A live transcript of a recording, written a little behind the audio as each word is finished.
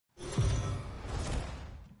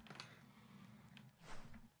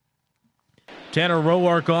Tanner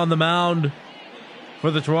Roark on the mound for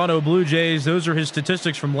the Toronto Blue Jays. Those are his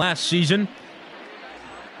statistics from last season.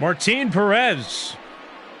 Martin Perez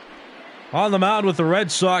on the mound with the Red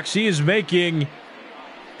Sox. He is making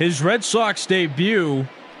his Red Sox debut.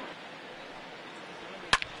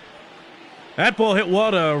 That ball hit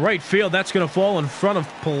well to right field. That's going to fall in front of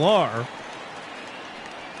Pilar.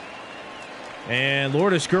 And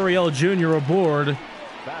Lourdes Gurriel Jr. aboard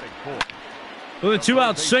with a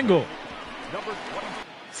two-out single.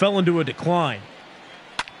 Fell into a decline.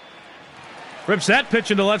 Rips that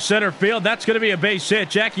pitch into left center field. That's going to be a base hit.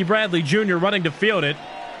 Jackie Bradley Jr. running to field it.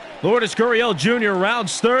 Lourdes Gurriel Jr.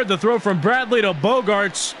 rounds third. The throw from Bradley to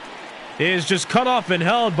Bogaerts is just cut off and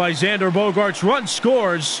held by Xander Bogaerts. Run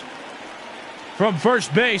scores from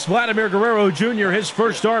first base. Vladimir Guerrero Jr. his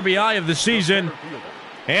first RBI of the season.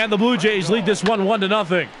 And the Blue Jays lead this one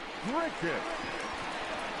 1-0.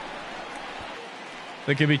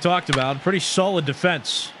 That can be talked about. Pretty solid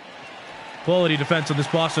defense. Quality defense of this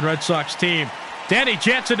Boston Red Sox team. Danny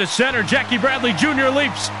Jansen to center. Jackie Bradley Jr.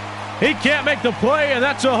 leaps. He can't make the play, and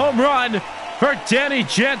that's a home run for Danny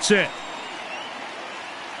Jansen.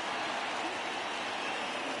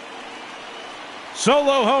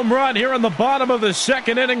 Solo home run here in the bottom of the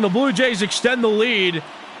second inning. The Blue Jays extend the lead.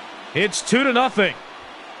 It's 2-0.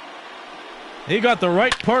 He got the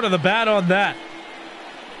right part of the bat on that.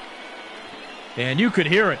 And you could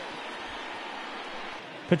hear it.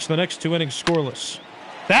 Pitch the next 2 innings scoreless.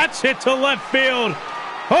 That's hit to left field.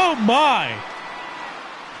 Oh my.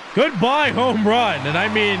 Goodbye home run. And I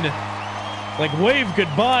mean, like wave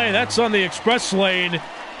goodbye. That's on the express lane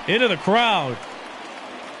into the crowd.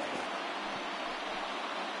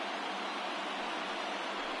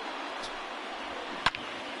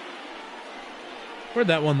 Where'd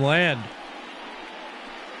that one land?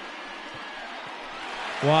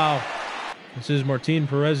 Wow. This is Martin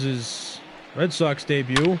Perez's Red Sox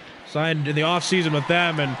debut. Signed in the offseason with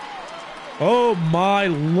them, and oh my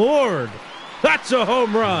Lord, that's a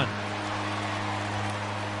home run.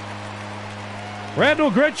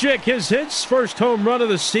 Randall Grichuk has his first home run of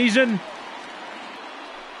the season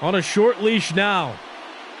on a short leash now.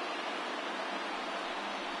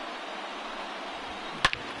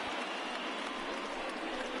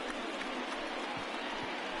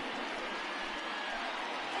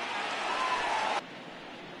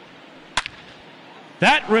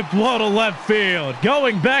 That ripped low to left field.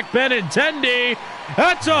 Going back, Benintendi.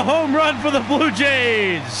 That's a home run for the Blue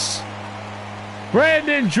Jays.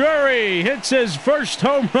 Brandon Drury hits his first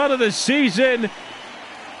home run of the season.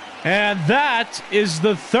 And that is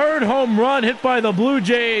the third home run hit by the Blue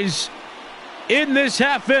Jays in this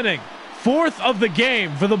half inning. Fourth of the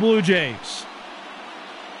game for the Blue Jays.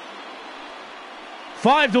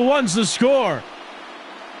 5-1's the score.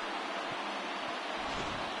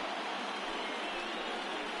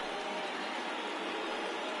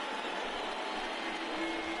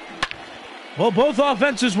 Well, both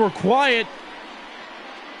offenses were quiet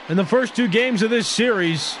in the first 2 games of this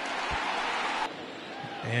series.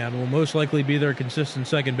 And will most likely be their consistent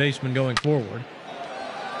second baseman going forward.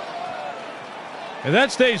 If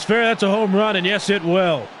that stays fair, that's a home run, and yes, it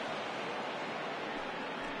will.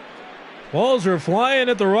 Balls are flying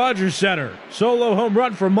at the Rogers Center. Solo home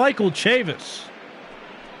run for Michael Chavis.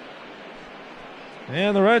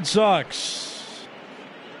 And the Red Sox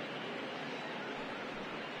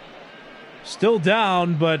still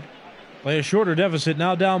down, but by a shorter deficit,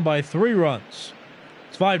 now down by 3 runs.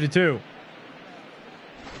 It's 5-2.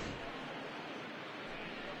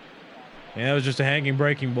 Yeah, it was just a hanging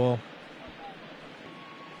breaking ball.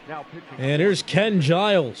 And here's Ken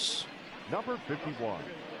Giles. Number 51.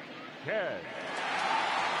 Ken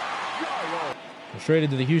Giles. Was traded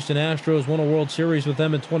to the Houston Astros, won a World Series with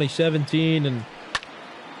them in 2017, and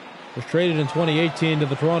was traded in 2018 to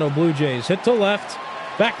the Toronto Blue Jays. Hit to left.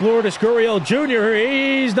 Back Lourdes Gurriel Jr.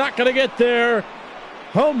 He's not going to get there.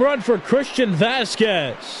 Home run for Christian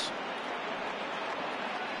Vasquez.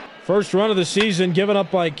 First run of the season given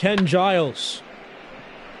up by Ken Giles.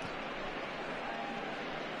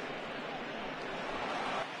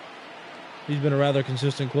 He's been a rather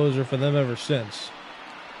consistent closer for them ever since.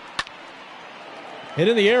 Hit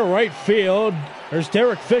in the air, right field. There's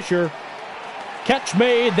Derek Fisher. Catch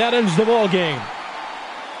made. That ends the ball game.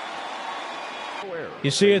 You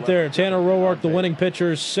see it there. Tanner Roark, the winning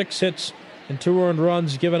pitcher, 6 hits and 2 earned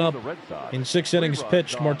runs given up in 6 innings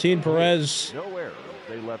pitched. Martin Perez,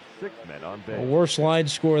 a worse line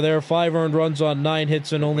score there. 5 earned runs on 9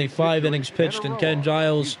 hits and only 5 innings pitched. And Ken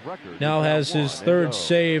Giles now has his 3rd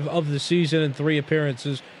save of the season in 3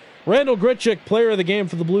 appearances. Randall Grichuk, player of the game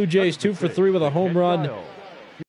for the Blue Jays, 2 for 3 with a home run